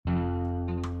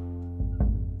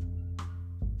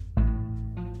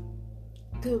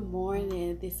Good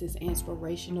morning. This is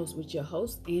Inspirationals with your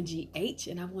host, Angie H.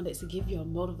 And I wanted to give you a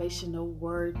motivational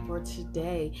word for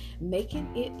today.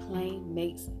 Making it plain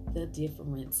makes the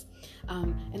difference.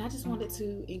 And I just wanted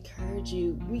to encourage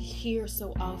you. We hear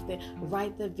so often,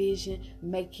 write the vision,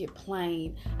 make it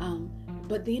plain.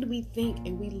 But then we think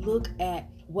and we look at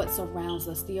what surrounds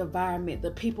us, the environment,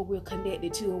 the people we're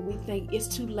connected to, and we think it's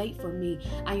too late for me.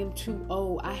 I am too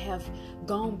old. I have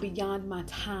gone beyond my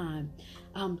time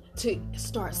to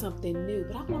start something new.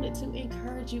 But I wanted to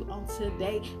encourage you on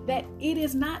today that it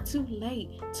is not too late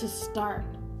to start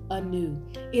anew.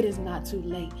 It is not too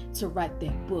late to write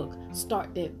that book,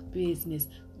 start that business,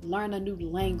 learn a new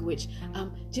language,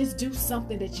 just do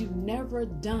something that you've never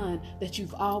done that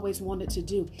you've always wanted to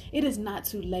do. It is not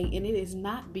too late, and it is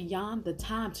not beyond the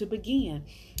time to begin.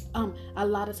 A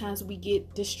lot of times we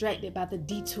get distracted by the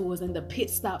detours and the pit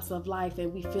stops of life,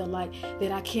 and we feel like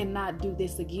that I cannot do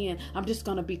this again. I'm just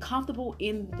going to be comfortable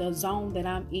in the zone that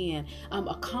I'm in.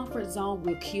 A comfort zone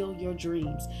will kill your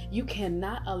dreams. You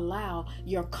cannot allow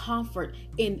your comfort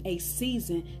in a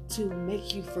season to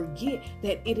make you forget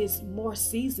that it is more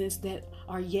seasons that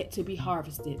are yet to be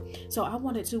harvested. So I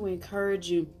wanted to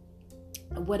encourage you.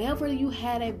 Whatever you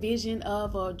had a vision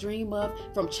of or dream of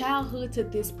from childhood to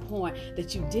this point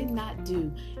that you did not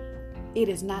do, it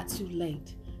is not too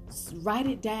late. Write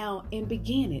it down and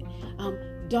begin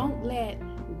it. Don't let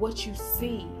what you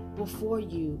see before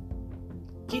you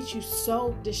get you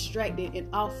so distracted and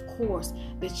off course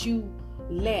that you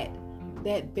let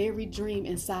that very dream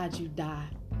inside you die.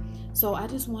 So I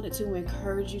just wanted to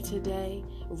encourage you today.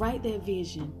 Write that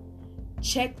vision.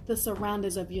 Check the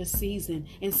surroundings of your season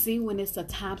and see when it's a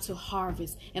time to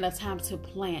harvest and a time to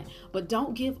plant. But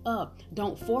don't give up.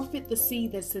 Don't forfeit the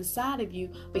seed that's inside of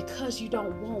you because you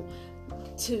don't want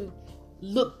to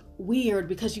look weird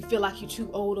because you feel like you're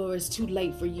too old or it's too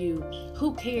late for you.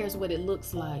 Who cares what it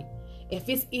looks like? If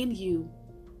it's in you,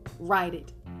 write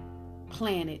it,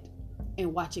 plant it,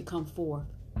 and watch it come forth.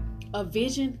 A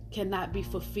vision cannot be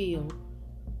fulfilled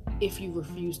if you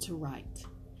refuse to write.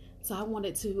 So I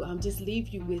wanted to just leave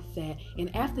you with that.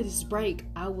 And after this break,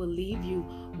 I will leave you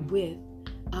with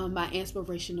my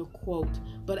inspirational quote.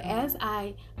 But as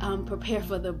I prepare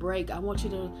for the break, I want you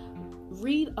to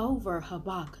read over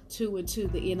Habakkuk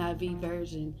 2:2, the NIV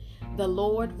version. The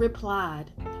Lord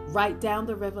replied, write down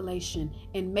the revelation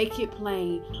and make it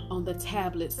plain on the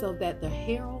tablet so that the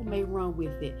herald may run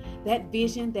with it. That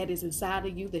vision that is inside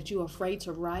of you that you're afraid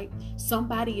to write,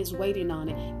 somebody is waiting on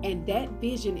it, and that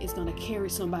vision is going to carry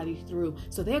somebody through.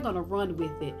 So they're going to run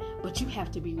with it, but you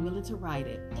have to be willing to write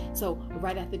it. So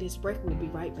right after this break, we'll be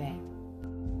right back.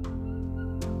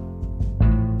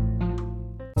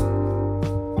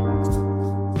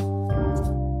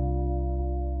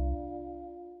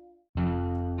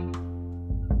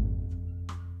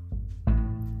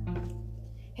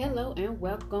 Hello and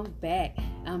welcome back.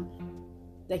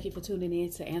 Thank you for tuning in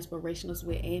to Inspirationals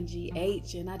with Angie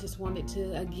H. And I just wanted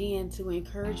to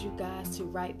encourage you guys to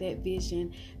write that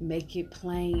vision, make it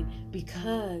plain,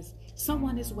 because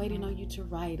someone is waiting on you to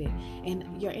write it.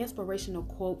 And your inspirational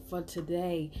quote for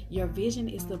today, your vision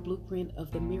is the blueprint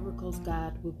of the miracles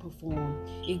God will perform.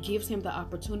 It gives him the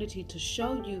opportunity to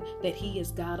show you that he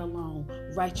is God alone.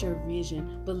 Write your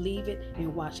vision, believe it,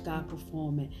 and watch God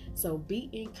perform it. So be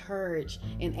encouraged.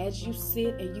 And as you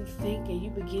sit and you think and you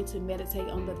begin to meditate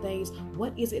on the things,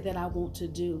 what is it that I want to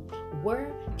do?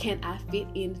 Where can I fit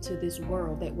into this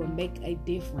world that will make a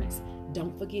difference?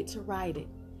 Don't forget to write it.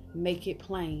 Make it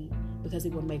plain, because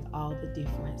it will make all the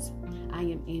difference. I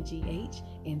am Angie H,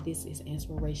 and this is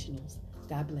Inspirationals.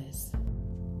 God bless.